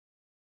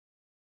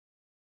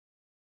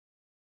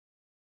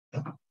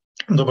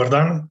Dobar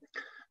dan.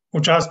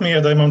 V čast mi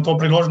je, da imam to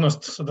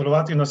priložnost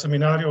sodelovati na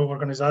seminarju v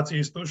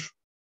organizaciji Stuš.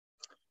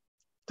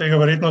 Tega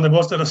verjetno ne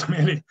boste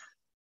razumeli.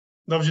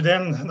 Dobri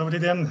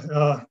den.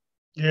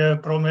 Je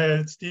pro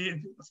me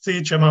cti,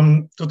 če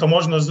imam tudi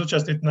možnost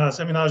učastiti na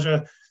seminarju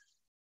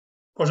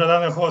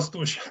pořádaného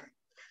Stuš.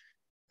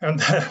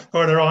 And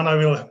further on I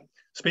will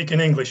speak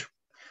in English.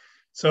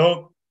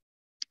 So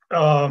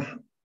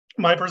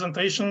my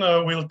presentation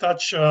will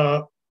touch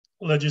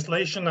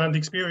legislation and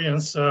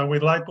experience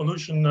with light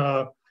pollution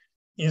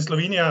in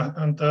Slovenia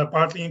and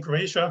partly in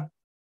Croatia.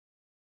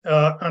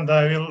 And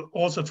I will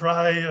also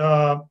try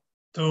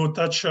to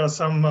touch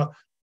some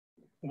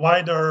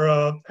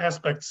wider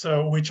aspects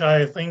which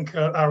I think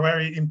are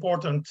very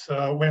important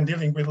when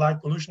dealing with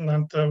light pollution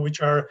and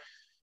which are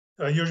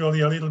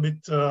usually a little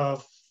bit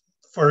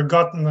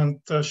forgotten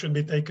and should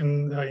be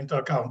taken into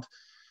account.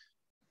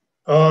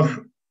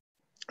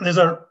 These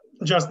are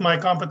just my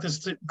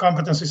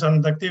competencies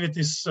and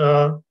activities.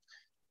 I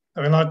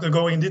will not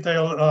go in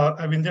detail.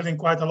 I've been dealing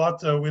quite a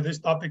lot with this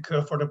topic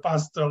for the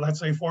past, let's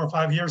say, 4 or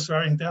 5 years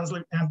very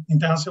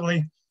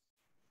intensively.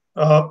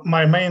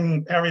 My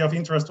main area of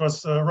interest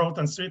was road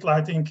and street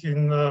lighting,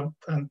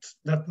 and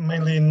that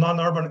mainly in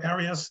non-urban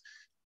areas,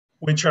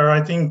 which are,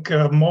 I think,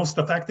 most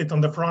affected on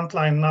the front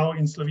line now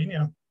in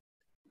Slovenia.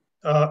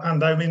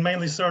 And I've been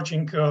mainly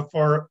searching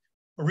for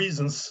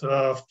reasons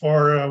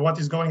for what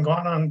is going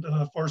on and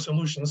for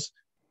solutions,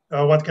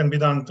 what can be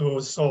done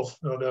to solve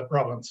the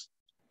problems.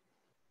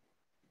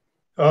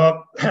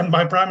 And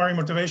my primary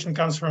motivation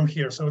comes from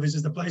here. So this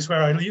is the place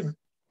where I live.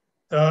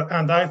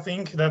 And I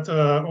think that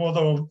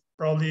although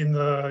probably in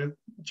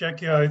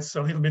Czechia it's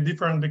a little bit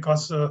different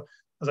because,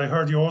 as I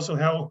heard, you also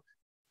have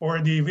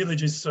already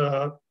villages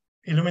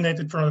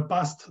illuminated from the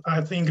past,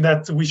 I think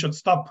that we should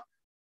stop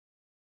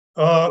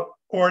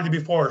already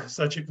before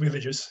such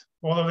villages.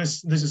 Although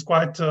this is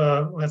quite,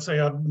 let's say,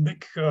 a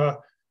big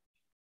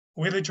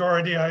village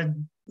already, I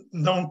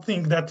don't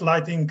think that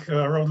lighting,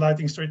 road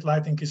lighting, street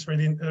lighting is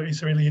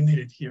really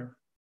needed here.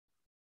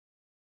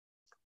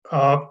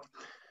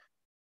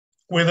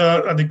 With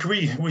a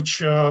decree,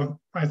 which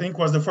I think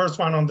was the first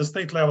one on the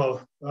state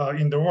level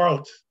in the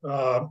world,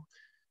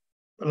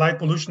 light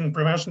pollution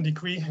prevention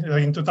decree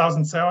in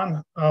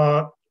 2007,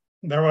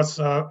 there was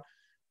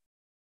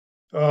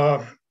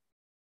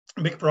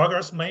big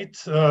progress made,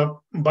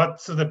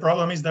 but the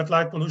problem is that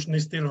light pollution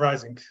is still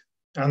rising.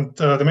 And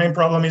the main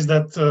problem is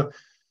that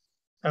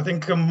I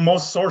think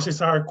most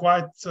sources are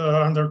quite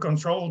under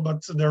control,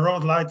 but the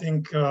road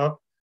lighting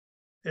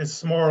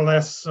is more or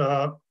less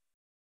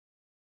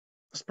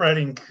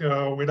spreading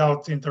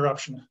without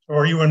interruption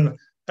or even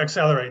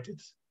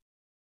accelerated.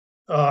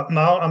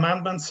 Now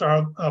amendments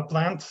are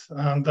planned,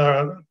 and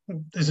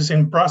this is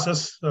in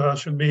process,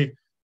 should be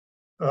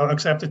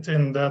accepted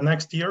in the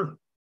next year.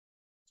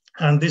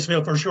 And this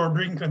will for sure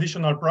bring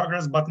additional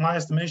progress, but my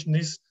estimation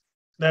is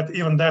that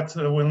even that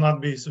will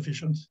not be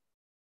sufficient.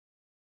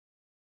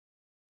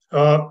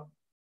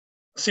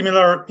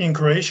 Similar in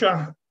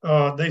Croatia,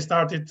 they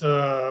started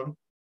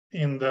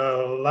in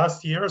the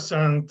last years,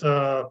 and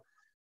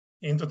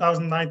in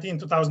 2019,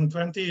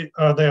 2020,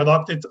 they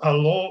adopted a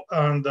law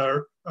and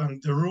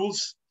the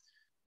rules.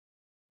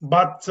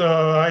 But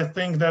I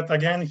think that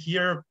again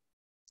here,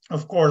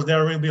 of course,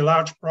 there will be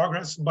large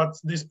progress, but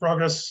this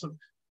progress,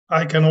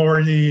 I can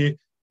already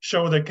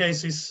show the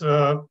cases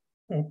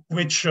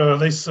which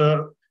this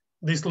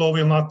law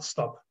will not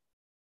stop.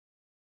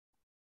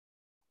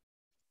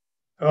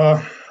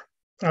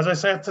 As I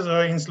said,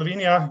 in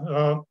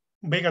Slovenia,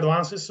 big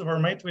advances were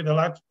made with the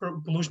light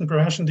pollution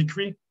prevention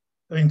decree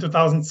in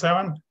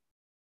 2007.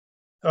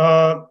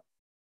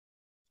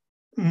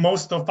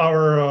 Most of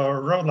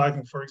our road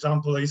lighting, for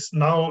example, is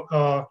now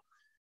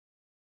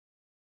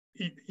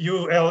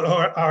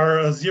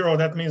ULR0.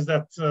 That means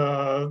that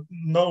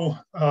no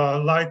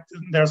light,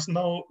 there's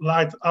no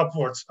light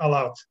upwards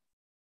allowed.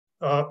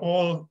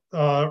 All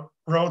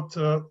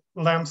road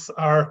lamps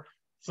are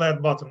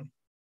flat bottom.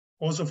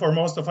 Also, for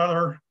most of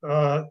other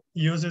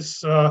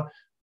uses,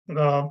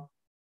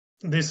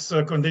 this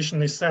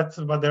condition is set,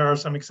 but there are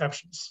some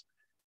exceptions.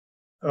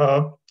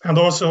 And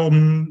also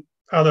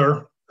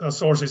other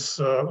sources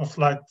of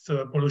light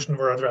pollution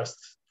were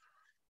addressed.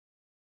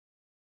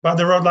 But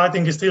the road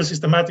lighting is still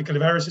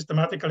very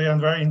systematically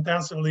and very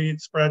intensively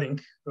spreading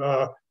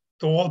to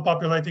all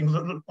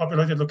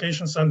populated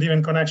locations and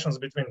even connections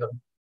between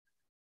them.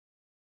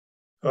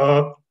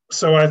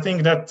 So I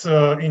think that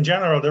in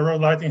general, the road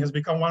lighting has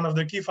become one of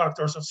the key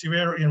factors of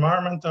severe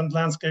environment and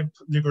landscape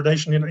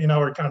degradation in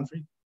our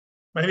country.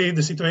 Maybe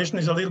the situation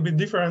is a little bit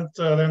different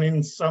than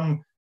in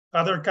some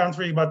other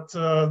country, but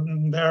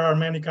there are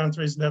many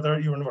countries that are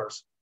even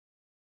worse.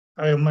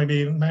 I'll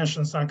maybe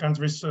mention some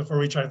countries for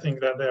which I think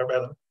that they are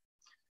better.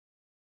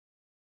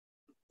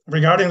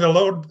 Regarding the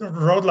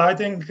road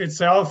lighting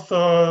itself,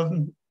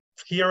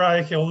 here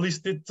I have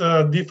listed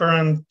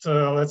different,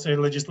 let's say,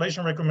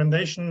 legislation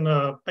recommendation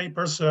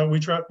papers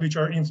which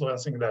are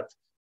influencing that.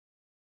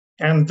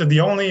 And the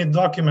only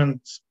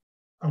document,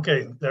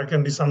 okay, there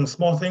can be some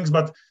small things,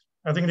 but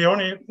I think the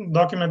only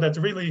document that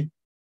really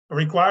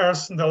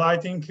requires the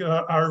lighting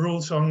are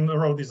rules on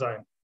road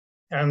design.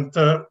 And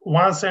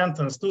one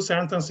sentence, two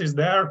sentences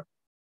there,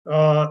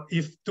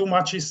 if too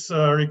much is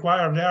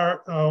required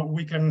there,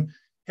 we can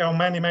have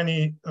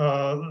many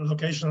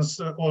locations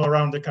all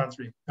around the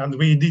country. And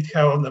we did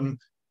have them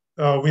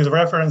with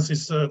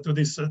references to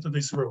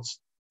these rules.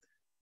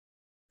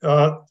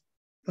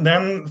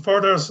 Then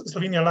further,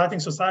 Slovenian Lighting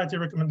Society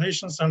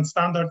recommendations and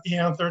standard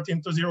EN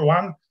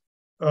 13201,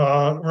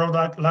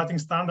 road lighting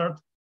standard.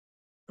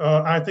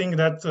 I think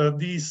that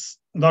these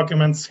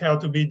documents have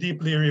to be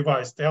deeply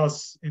revised,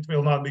 else it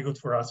will not be good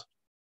for us.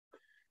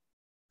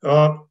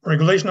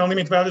 Regulation on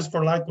limit values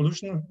for light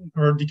pollution,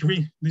 or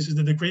decree, this is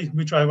the decree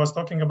which I was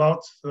talking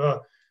about,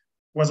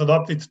 was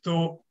adopted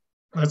to,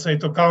 let's say,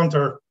 to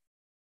counter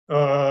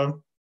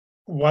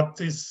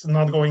what is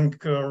not going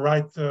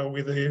right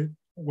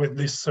with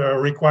these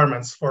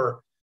requirements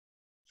for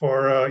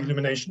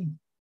illumination.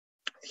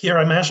 Here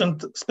I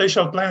mentioned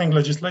spatial planning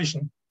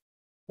legislation,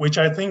 which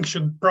I think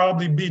should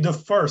probably be the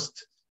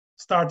first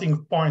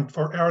starting point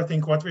for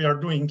everything what we are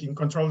doing in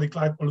controlling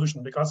light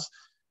pollution, because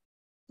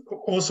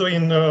also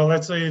in,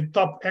 let's say,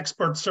 top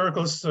expert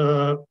circles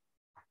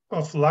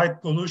of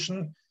light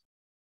pollution,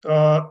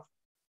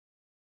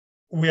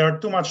 we are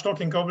too much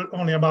talking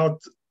only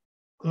about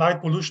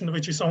light pollution,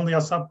 which is only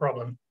a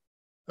sub-problem.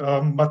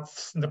 But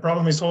the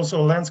problem is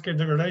also landscape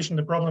degradation.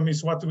 The problem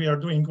is what we are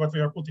doing, what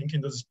we are putting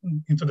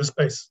into the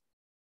space.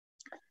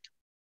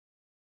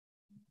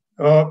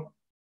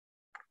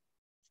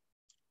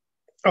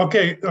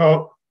 Okay,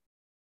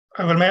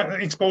 I will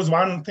expose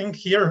one thing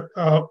here.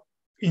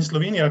 In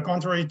Slovenia,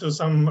 contrary to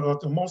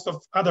to most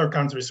of other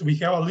countries, we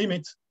have a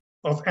limit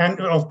of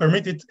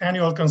permitted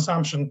annual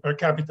consumption per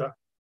capita.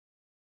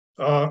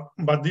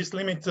 But this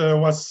limit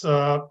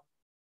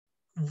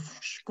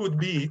could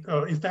be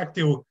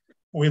effective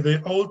with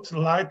the old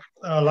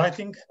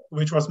lighting,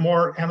 which was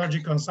more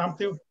energy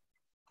consumptive.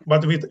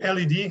 But with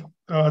LED,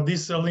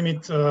 this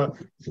limit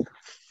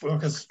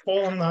has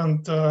fallen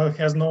and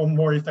has no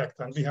more effect,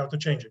 and we have to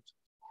change it.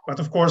 But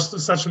of course,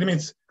 such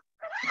limits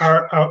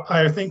are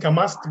I think, a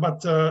must,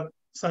 but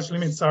such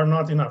limits are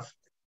not enough.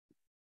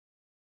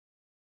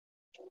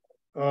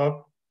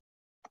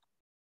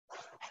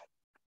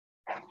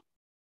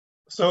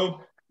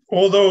 So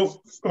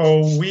although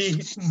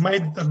we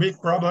made the big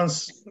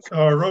problems,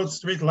 road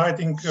street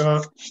lighting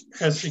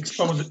has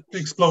exploded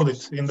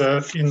in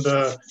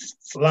the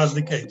last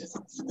decade,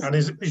 and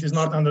it is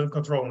not under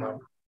control now.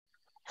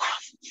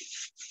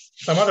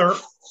 Some other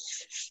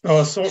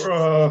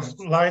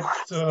light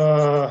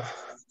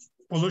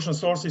pollution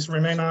sources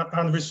remain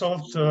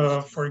unresolved.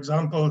 For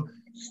example,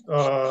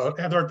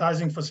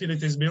 advertising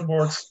facilities,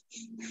 billboards,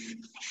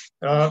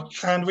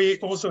 and we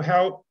also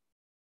have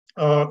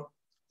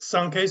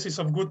some cases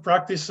of good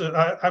practice.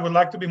 I would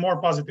like to be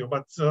more positive,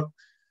 but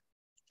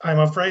I'm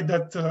afraid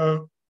that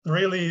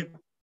really,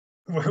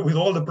 with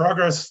all the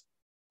progress,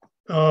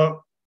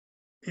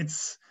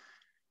 it's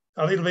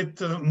a little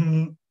bit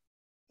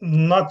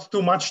not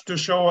too much to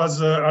show as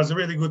a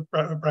really good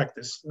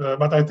practice.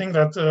 But I think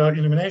that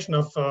illumination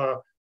of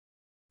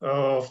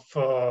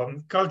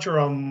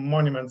cultural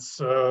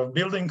monuments,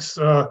 buildings,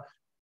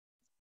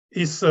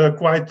 is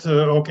quite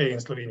okay in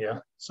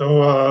Slovenia.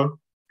 So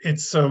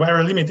it's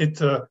very limited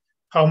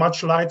how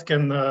much light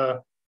can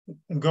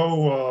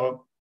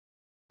go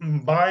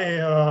by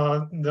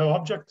the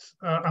object,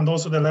 and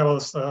also the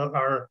levels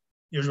are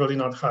usually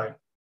not high.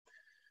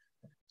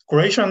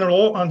 Croatian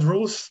law and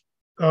rules.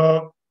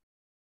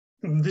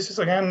 This is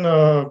again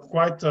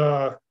quite,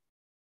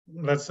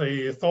 let's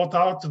say, thought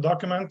out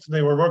document.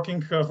 They were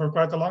working for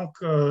quite a long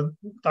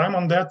time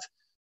on that.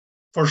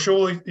 For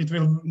sure, it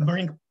will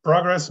bring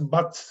progress,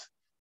 but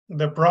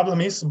the problem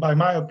is, by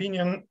my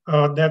opinion,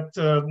 that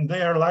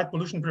their light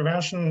pollution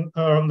prevention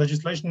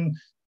legislation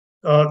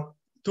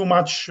too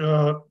much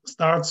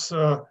starts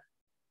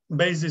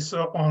basis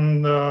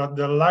on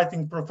the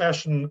lighting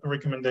profession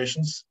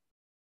recommendations,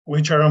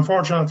 which are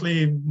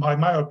unfortunately, by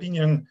my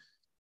opinion,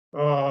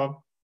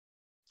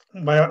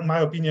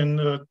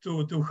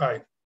 too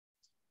high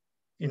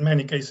in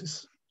many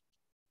cases.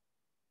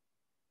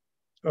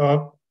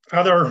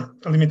 Other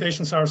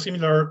limitations are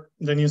similar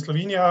than in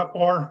Slovenia,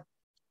 or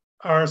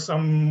are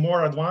some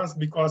more advanced,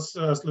 because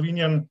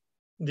Slovenian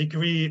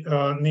decree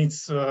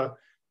needs a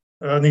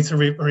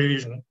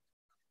revision.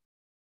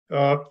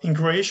 In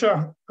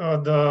Croatia,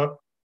 the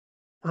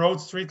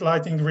road street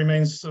lighting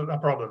remains a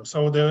problem.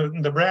 So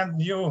the brand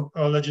new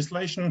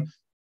legislation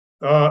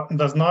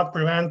does not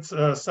prevent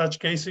such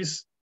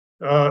cases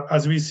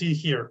as we see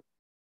here.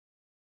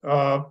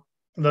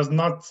 Does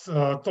not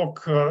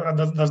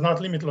does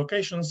not limit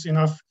locations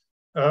enough,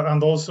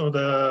 and also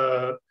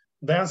the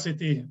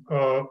density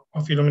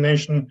of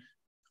illumination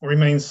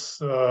remains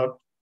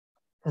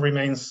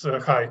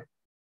high.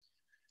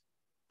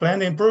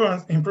 Planned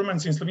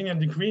improvements in Slovenian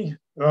decree.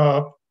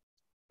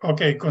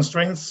 Okay,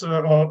 constraints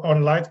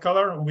on light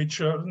color, which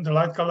the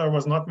light color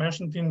was not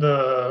mentioned in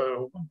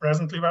the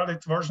presently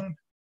valid version.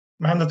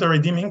 Mandatory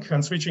dimming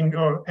and switching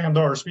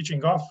or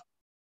switching off.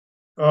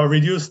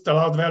 reduced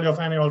allowed value of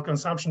annual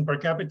consumption per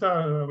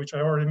capita, which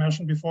I already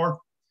mentioned before.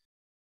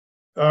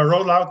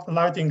 Road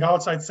lighting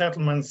outside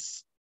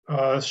settlements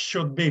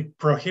should be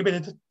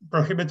prohibited,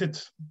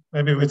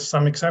 maybe with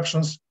some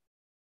exceptions.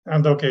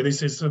 And okay,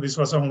 this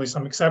was only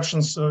some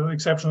exception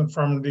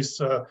from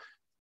this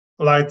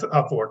light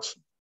upwards.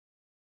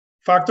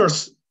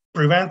 Factors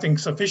preventing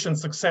sufficient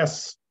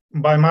success,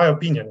 by my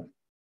opinion.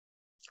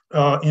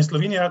 In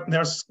Slovenia,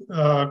 there's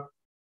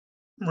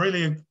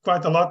really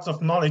quite a lot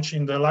of knowledge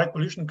in the light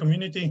pollution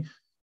community,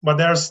 but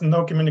there's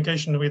no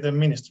communication with the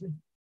ministry.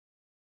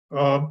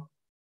 Or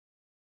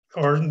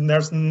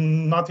there's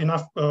not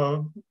enough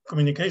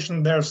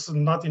communication, there's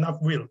not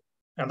enough will.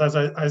 And as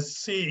I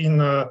see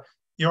in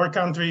your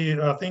country,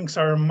 things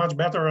are much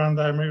better, and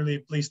I'm really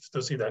pleased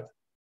to see that.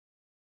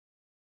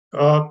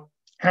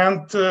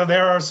 And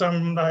there are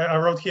some, I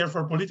wrote here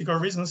for political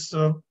reasons,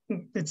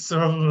 it's,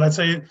 let's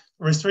say,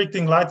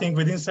 restricting lighting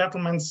within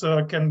settlements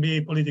can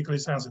be politically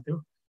sensitive.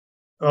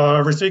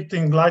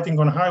 Restricting lighting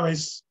on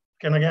highways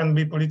can again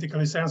be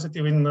politically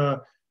sensitive in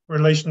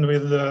relation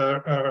with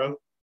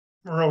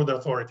road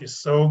authorities.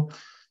 So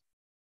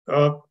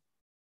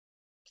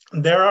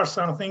there are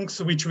some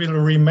things which will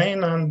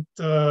remain, and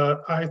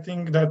I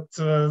think that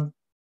the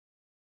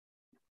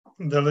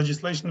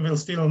legislation will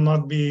still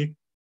not be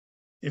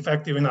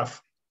effective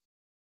enough.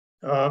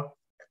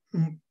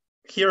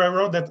 Here I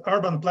wrote that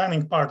urban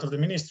planning part of the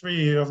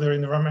ministry, of the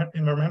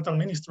environmental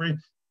ministry,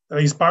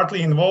 is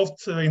partly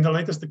involved in the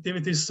latest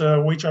activities,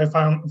 which I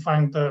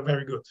find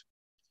very good.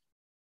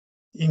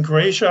 In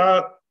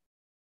Croatia,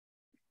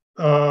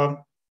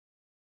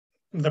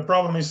 the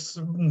problem is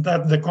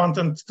that the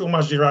content too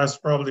much derives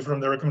probably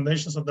from the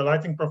recommendations of the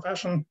lighting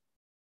profession.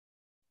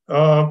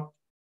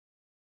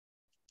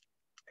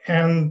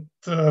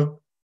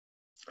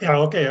 Yeah,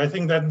 okay, I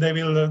think that they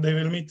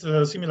will meet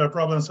similar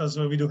problems as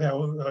we do have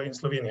in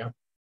Slovenia.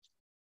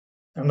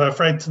 And I'm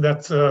afraid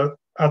that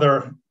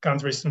other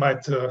countries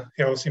might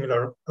have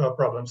similar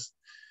problems.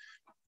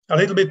 A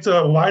little bit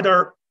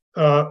wider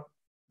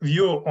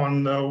view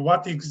on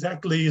what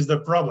exactly is the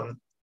problem.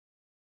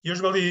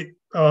 Usually,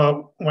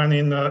 when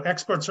in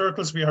expert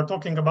circles we are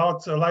talking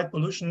about light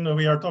pollution,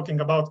 we are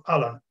talking about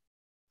ALAN.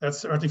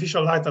 That's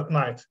artificial light at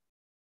night.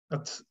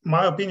 But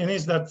my opinion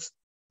is that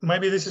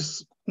maybe this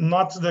is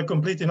not the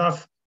complete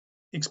enough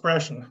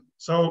expression.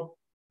 So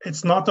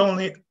it's not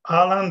only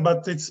ALAN,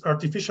 but it's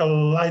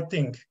artificial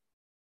lighting.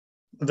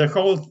 The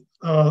whole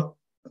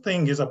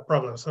thing is a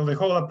problem. So the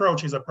whole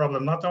approach is a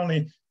problem, not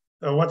only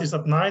what is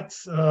at night,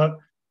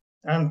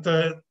 and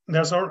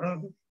there's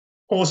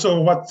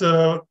also what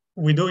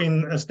we do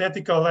in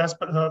aesthetical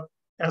aspect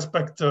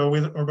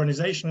with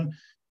urbanization,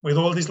 with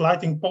all these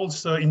lighting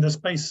poles in the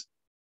space.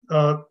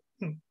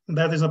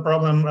 That is a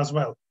problem as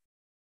well.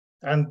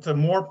 And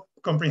more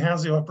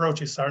comprehensive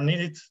approaches are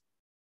needed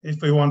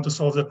if we want to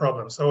solve the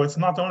problem. So it's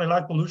not only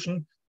light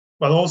pollution,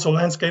 but also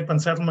landscape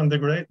and settlement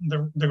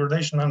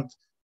degradation, and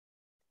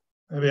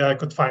maybe I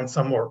could find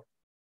some more.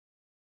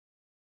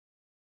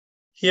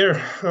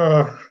 Here,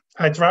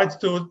 I tried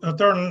to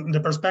turn the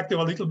perspective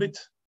a little bit.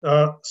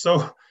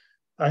 So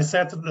I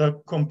said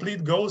the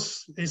complete goal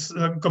is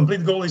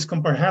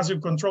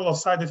comprehensive control of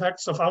side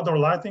effects of outdoor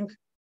lighting,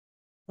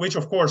 which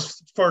of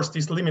course first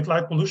is limit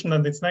light pollution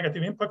and its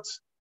negative impacts,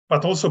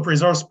 but also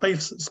preserve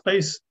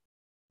space,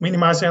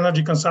 minimize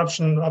energy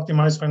consumption,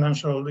 optimize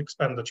financial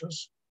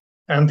expenditures.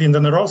 And in the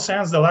narrow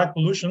sense, the light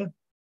pollution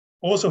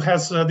also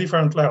has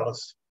different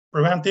levels.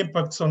 Prevent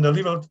impacts on the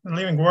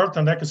living world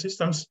and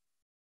ecosystems,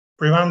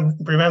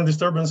 prevent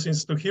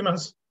disturbances to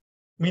humans,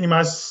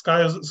 minimize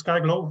sky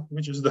glow,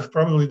 which is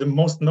probably the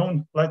most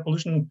known light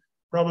pollution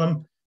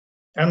problem.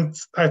 And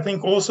I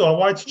think also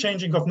avoid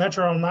changing of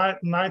natural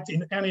night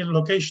in any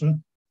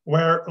location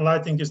where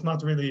lighting is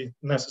not really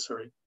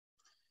necessary.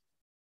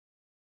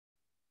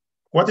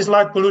 What is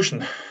light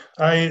pollution?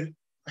 I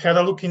had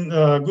a look in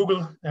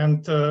Google,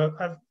 and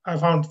I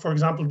found, for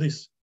example,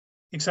 this: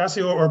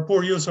 excessive or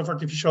poor use of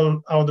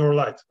artificial outdoor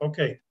light.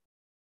 Okay.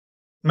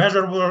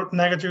 Measurable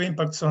negative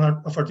impacts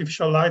of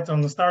artificial light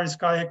on the starry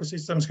sky,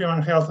 ecosystems,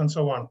 human health, and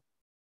so on.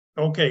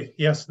 Okay,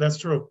 yes, that's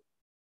true.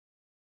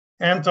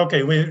 And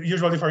okay, we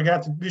usually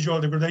forget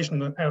visual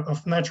degradation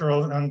of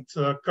natural and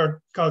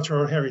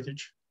cultural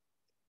heritage.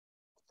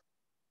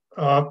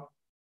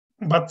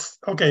 But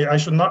okay, I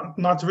should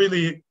not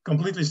really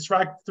completely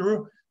strike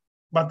through,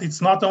 but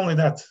it's not only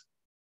that.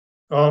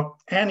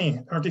 Any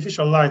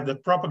artificial light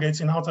that propagates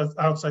in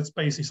outside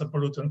space is a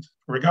pollutant,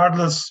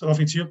 regardless of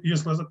its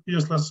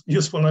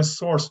usefulness,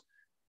 source,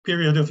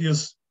 period of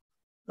use,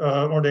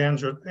 or the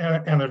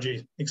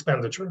energy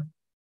expenditure.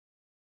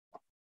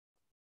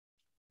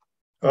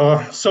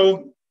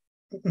 So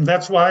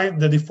that's why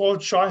the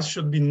default choice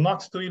should be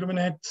not to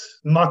illuminate,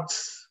 not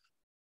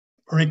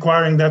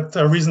requiring that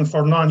a reason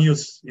for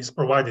non-use is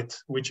provided,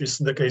 which is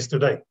the case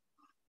today.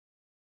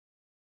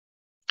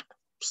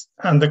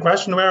 And the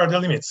question, where are the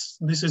limits?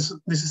 This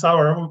is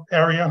our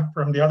area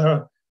from the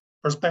other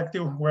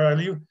perspective where I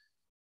live.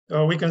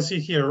 We can see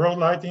here road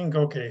lighting,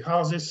 okay,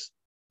 houses,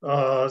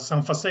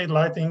 some facade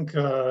lighting,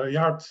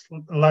 yard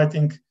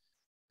lighting,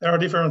 there are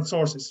different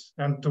sources,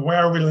 and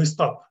where will we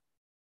stop?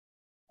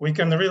 We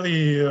can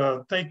really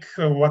take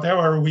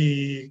whatever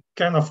we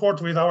can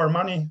afford with our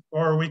money,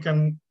 or we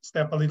can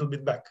step a little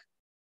bit back.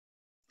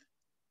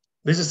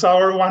 This is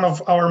one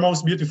of our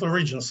most beautiful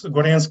regions,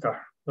 Gorenska,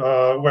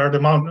 where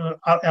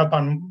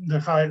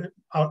the high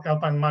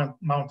alpine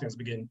mountains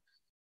begin.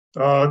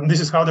 This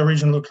is how the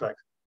region looks like.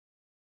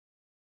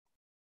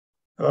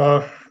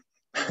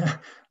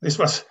 This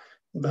was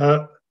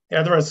the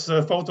address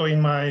photo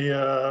in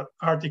my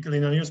article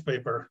in a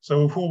newspaper.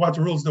 So what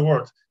rules the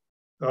world?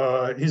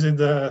 Is it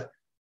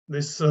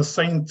this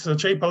Saint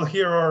Chapel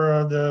here,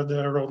 or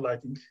the road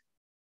lighting?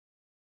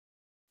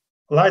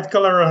 Light,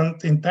 color,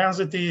 and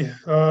intensity.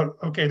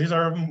 Okay, these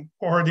are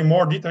already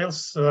more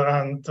details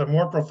and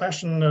more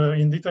profession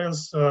in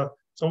details.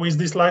 So is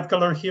this light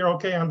color here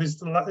okay, and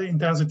this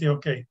intensity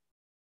okay?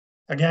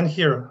 Again,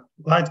 here,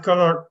 light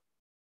color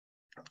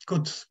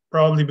could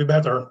probably be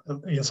better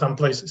in some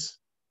places.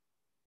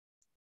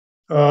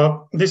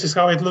 This is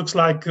how it looks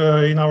like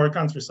in our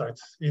countryside,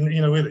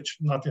 in a village,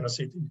 not in a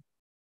city.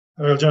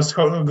 I will just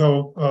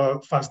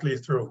go fastly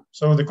through.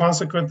 So the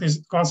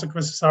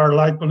consequences are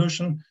light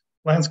pollution,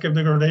 landscape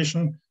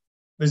degradation.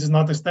 This is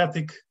not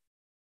aesthetic.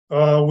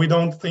 We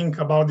don't think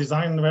about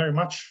design very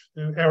much.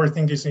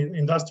 Everything is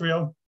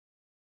industrial.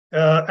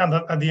 And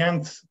at the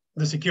end,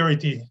 the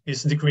security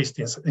is decreased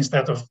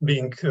instead of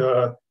being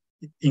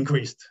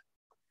increased.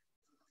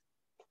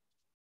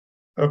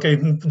 Okay,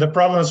 the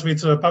problems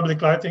with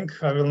public lighting,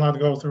 I will not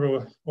go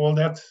through all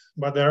that,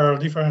 but there are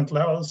different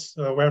levels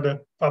where the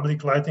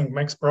public lighting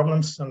makes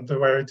problems and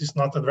where it is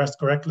not addressed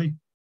correctly.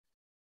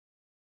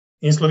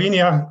 In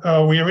Slovenia,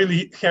 we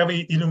really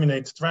heavily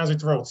illuminate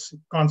transit roads.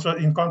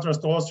 In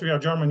contrast to Austria,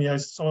 Germany, I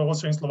saw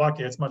also in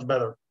Slovakia, it's much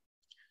better.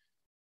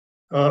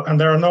 And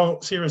there are no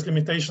serious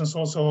limitations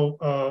also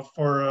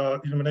for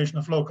illumination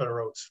of local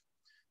roads.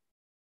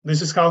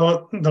 This is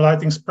how the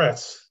lighting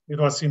spreads. It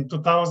was in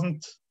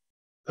 2000,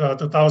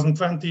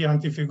 2020,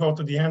 and if you go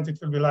to the end, it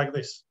will be like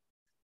this.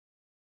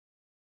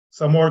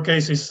 Some more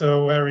cases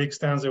very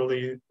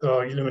extensively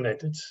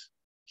illuminated.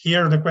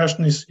 Here, the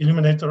question is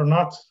illuminate or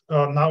not.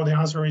 Now the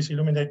answer is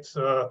illuminate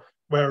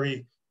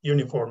very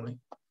uniformly.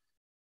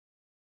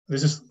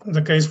 This is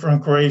the case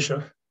from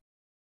Croatia.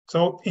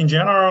 So in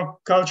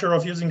general, culture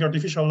of using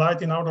artificial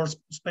light in outdoor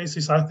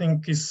spaces, I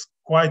think, is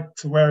quite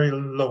very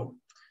low.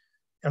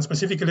 And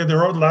specifically, the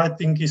road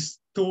lighting is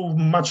too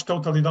much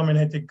totally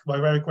dominated by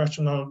very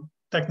questionable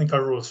technical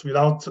rules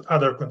without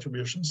other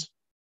contributions.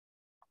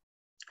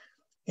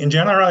 In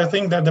general, I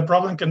think that the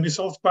problem can be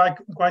solved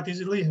quite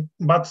easily,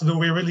 but do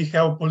we really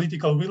have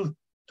political will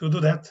to do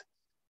that?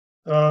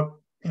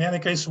 In any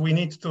case, we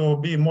need to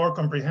be more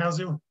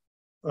comprehensive.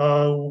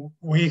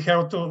 We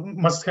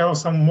must have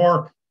some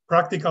more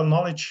practical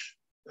knowledge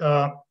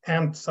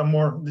and some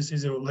more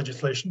decisive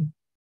legislation.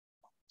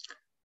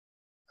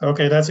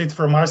 Okay, that's it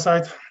from my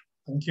side.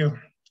 Thank you.